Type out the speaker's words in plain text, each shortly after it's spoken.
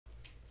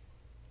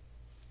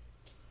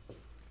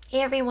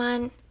Hey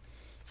everyone!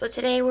 So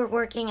today we're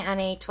working on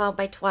a 12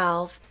 by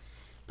 12,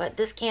 but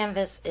this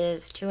canvas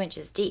is 2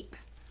 inches deep,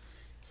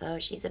 so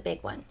she's a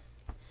big one.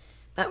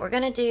 But we're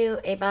going to do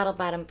a bottle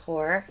bottom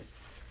pour.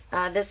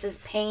 This is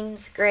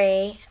Payne's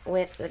Gray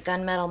with the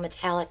gunmetal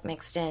metallic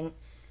mixed in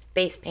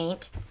base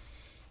paint.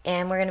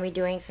 And we're going to be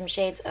doing some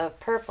shades of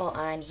purple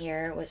on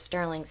here with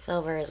sterling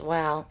silver as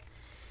well.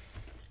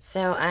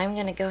 So I'm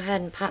going to go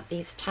ahead and pop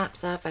these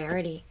tops off. I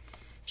already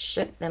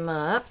shook them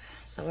up,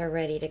 so we're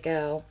ready to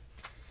go.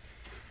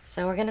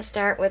 So we're going to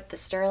start with the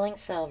sterling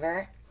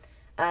silver.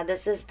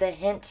 This is the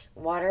Hint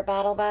water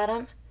bottle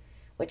bottom,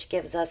 which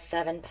gives us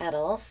 7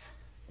 petals.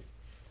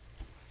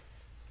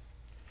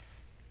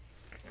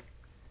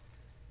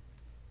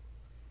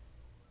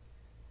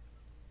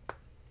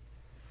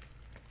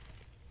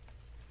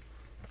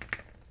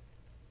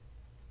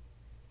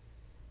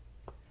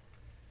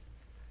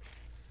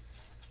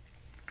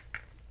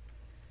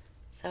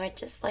 So I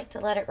just like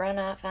to let it run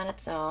off on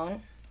its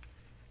own.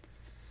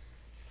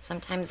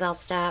 Sometimes I'll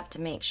stop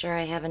to make sure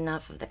I have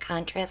enough of the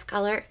contrast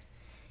color,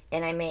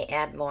 and I may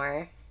add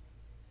more.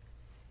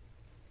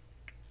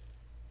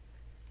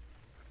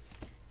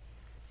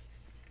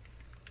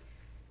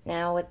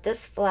 Now with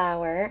this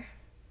flower,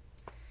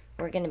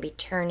 we're going to be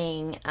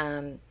turning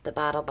the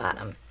bottle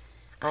bottom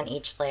on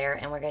each layer,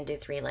 and we're going to do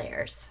 3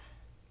 layers.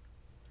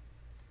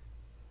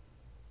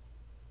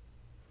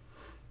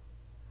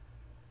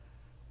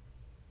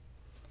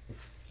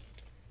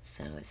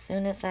 So as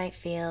soon as I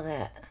feel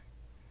that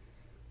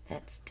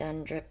that's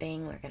done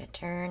dripping, we're going to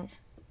turn.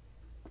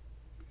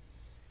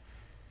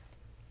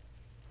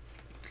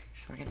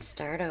 We're going to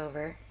start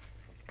over.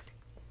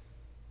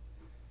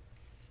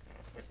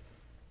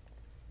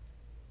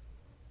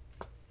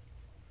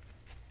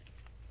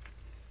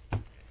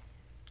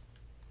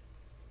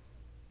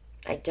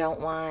 I don't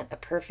want a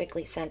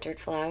perfectly centered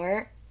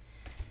flower.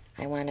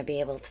 I want to be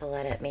able to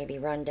let it maybe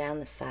run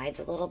down the sides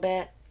a little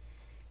bit,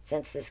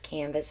 since this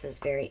canvas is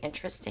very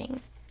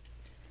interesting.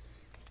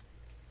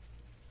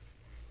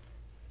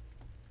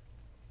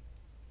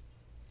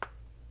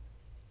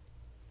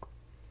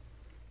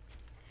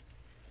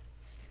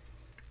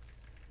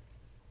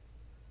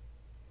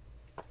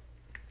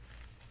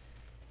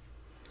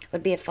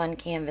 Would be a fun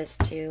canvas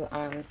to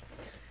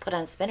put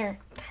on a spinner.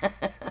 I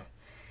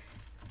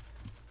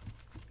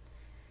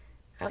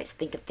always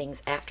think of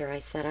things after I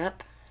set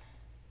up.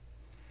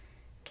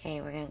 Okay,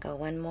 we're going to go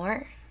one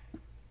more.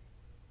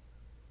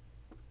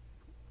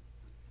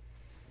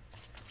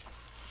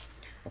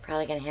 We're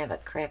probably going to have a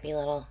crappy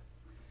little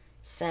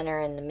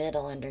center in the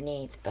middle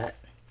underneath, but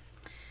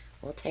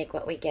we'll take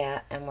what we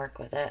get and work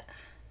with it.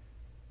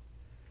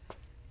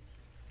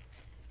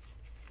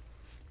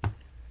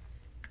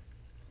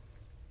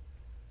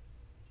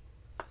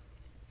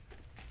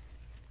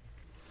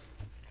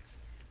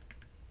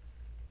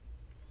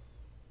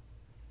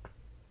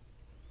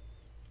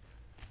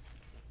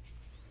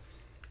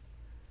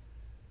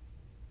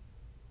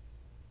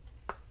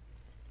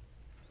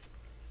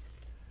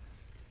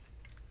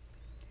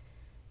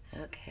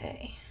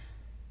 Okay.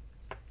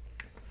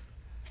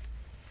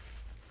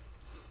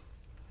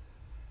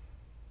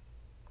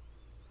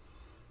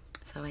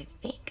 So I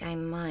think I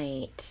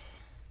might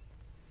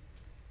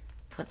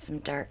put some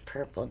dark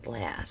purple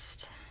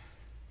last.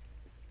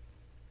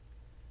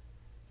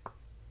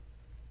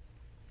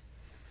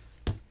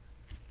 I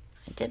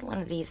did one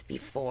of these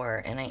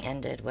before and I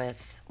ended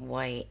with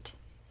white,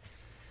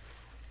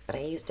 but I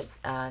used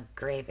a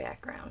gray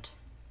background.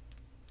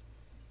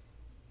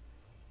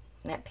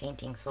 That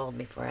painting sold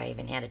before I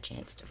even had a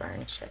chance to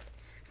varnish it.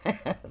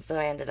 So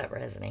I ended up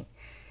resining.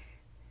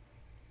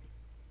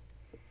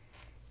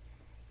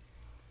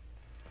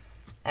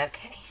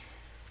 Okay.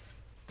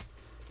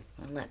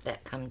 I'll let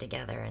that come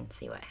together and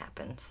see what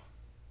happens.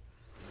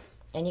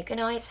 And you can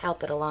always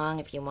help it along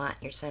if you want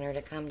your center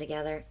to come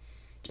together.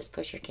 Just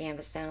push your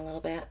canvas down a little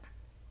bit.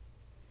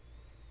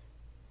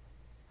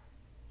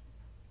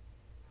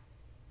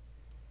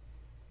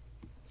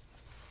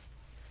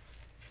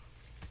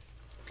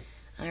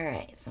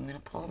 Alright, so I'm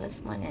going to pull this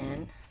one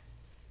in.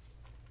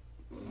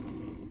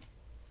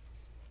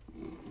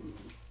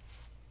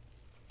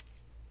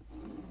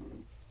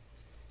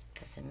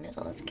 Because the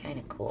middle is kind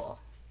of cool.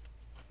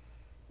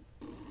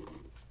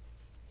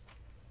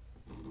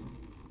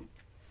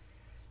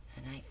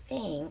 And I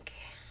think,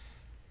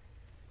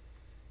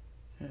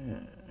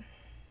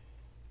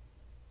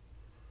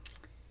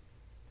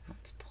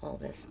 let's pull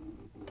this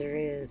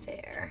through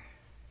there,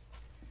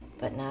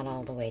 but not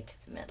all the way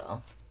to the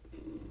middle.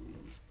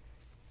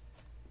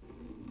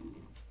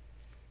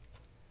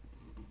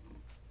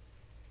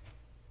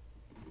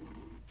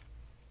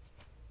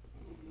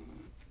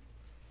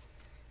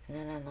 And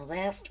then on the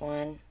last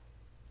one,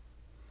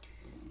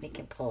 we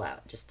can pull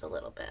out just a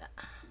little bit.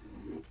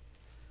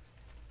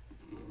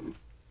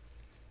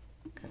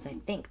 Because I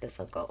think this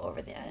will go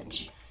over the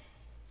edge.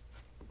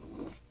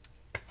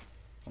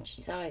 And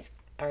she's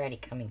already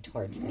coming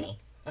towards me.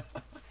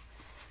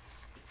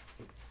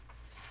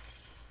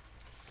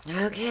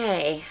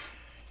 Okay.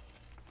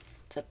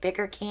 It's a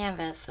bigger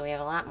canvas, so we have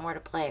a lot more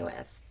to play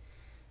with.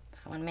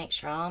 I want to make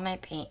sure all my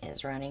paint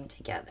is running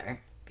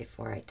together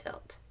before I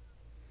tilt.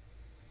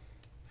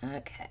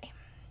 Okay,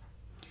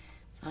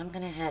 so I'm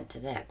going to head to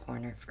that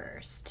corner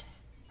first.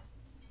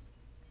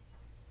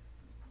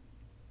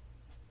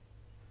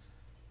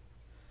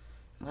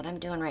 What I'm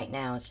doing right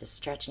now is just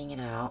stretching it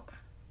out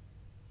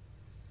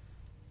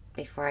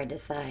before I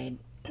decide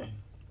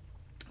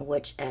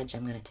which edge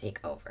I'm going to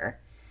take over.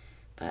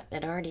 But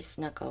it already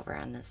snuck over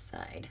on this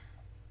side.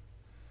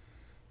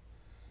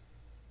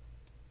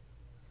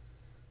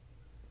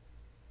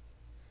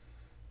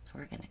 So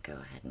we're going to go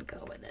ahead and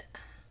go with it.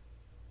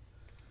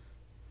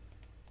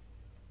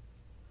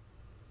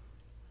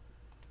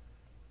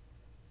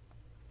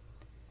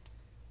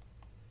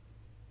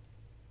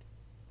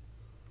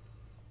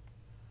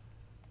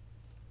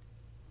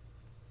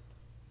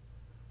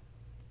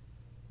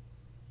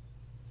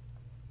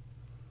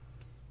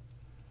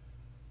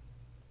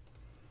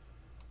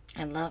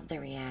 I love the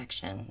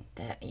reaction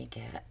that you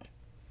get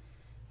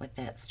with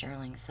that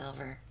sterling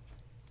silver.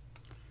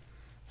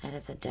 That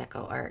is a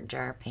Deco Art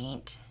jar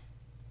paint.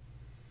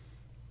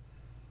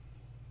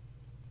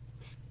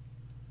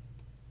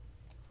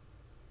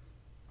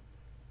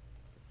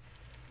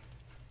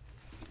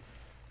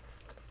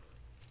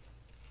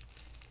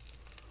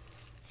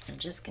 I'm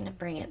just going to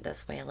bring it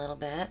this way a little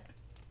bit,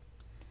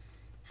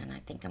 and I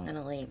think I'm going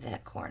to leave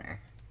that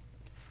corner.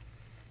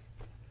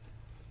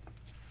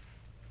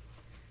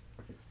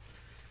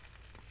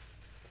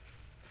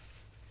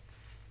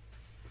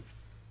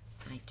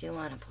 I do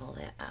want to pull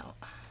that out.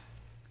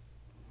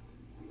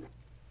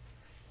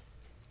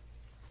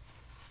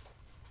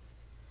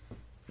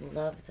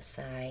 Love the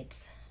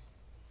sides.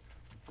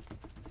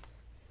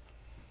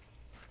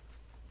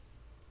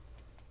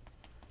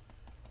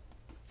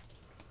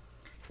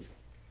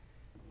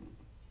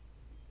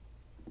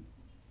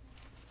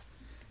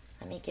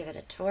 Let me give it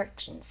a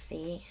torch and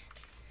see.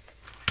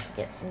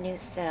 Get some new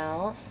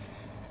cells.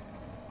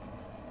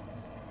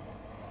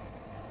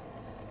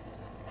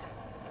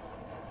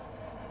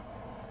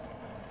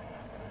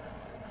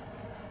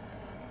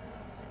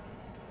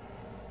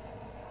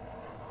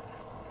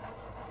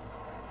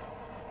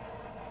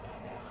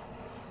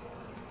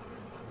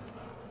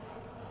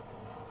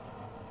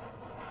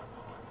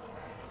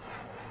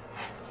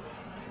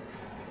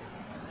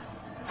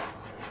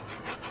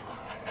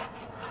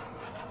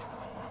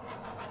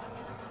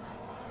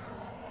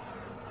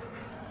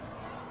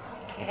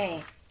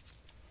 Okay,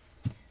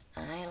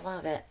 I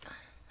love it.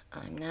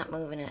 I'm not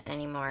moving it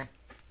anymore.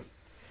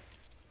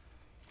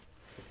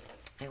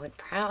 I would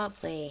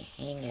probably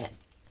hang it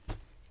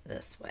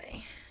this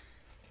way.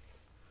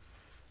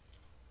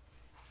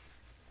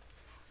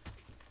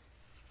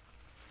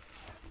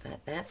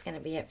 But that's going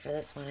to be it for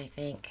this one, I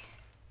think.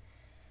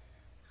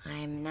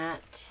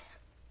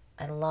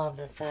 I love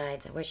the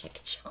sides. I wish I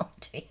could show them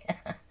to you.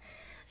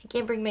 I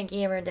can't bring my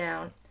camera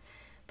down.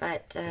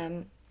 But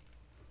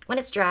when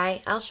it's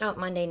dry, I'll show it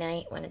Monday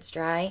night when it's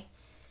dry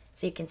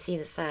so you can see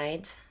the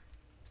sides.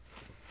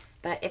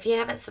 But if you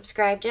haven't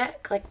subscribed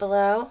yet, click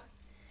below.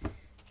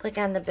 Click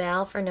on the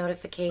bell for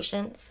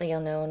notifications so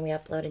you'll know when we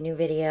upload a new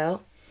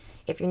video.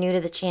 If you're new to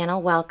the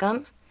channel,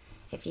 welcome.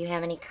 If you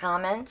have any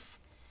comments,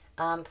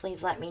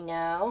 please let me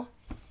know.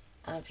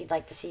 If you'd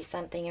like to see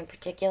something in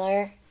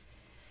particular,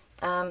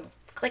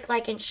 click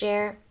like and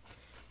share.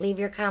 Leave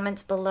your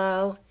comments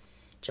below.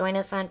 Join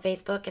us on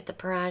Facebook at the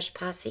Parage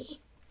Posse.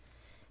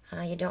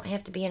 You don't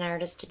have to be an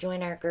artist to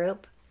join our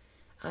group.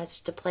 It's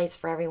just a place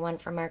for everyone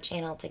from our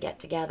channel to get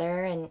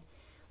together and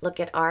look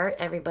at art.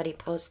 Everybody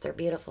posts their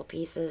beautiful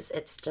pieces.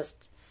 It's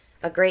just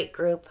a great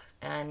group,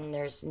 and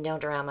there's no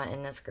drama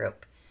in this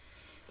group.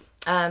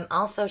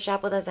 Also,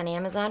 shop with us on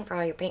Amazon for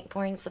all your paint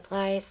pouring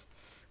supplies.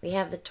 We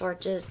have the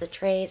torches, the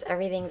trays,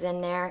 everything's in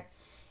there.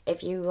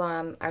 If you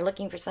are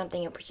looking for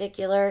something in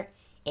particular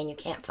and you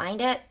can't find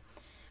it,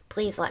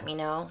 please let me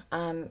know.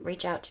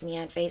 Reach out to me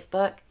on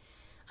Facebook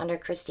under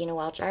Christina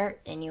Welch Art,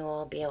 and you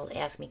will be able to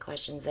ask me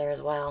questions there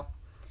as well.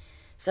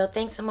 So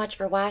thanks so much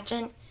for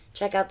watching.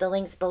 Check out the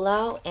links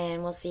below,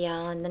 and we'll see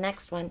y'all in the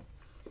next one.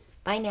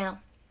 Bye now.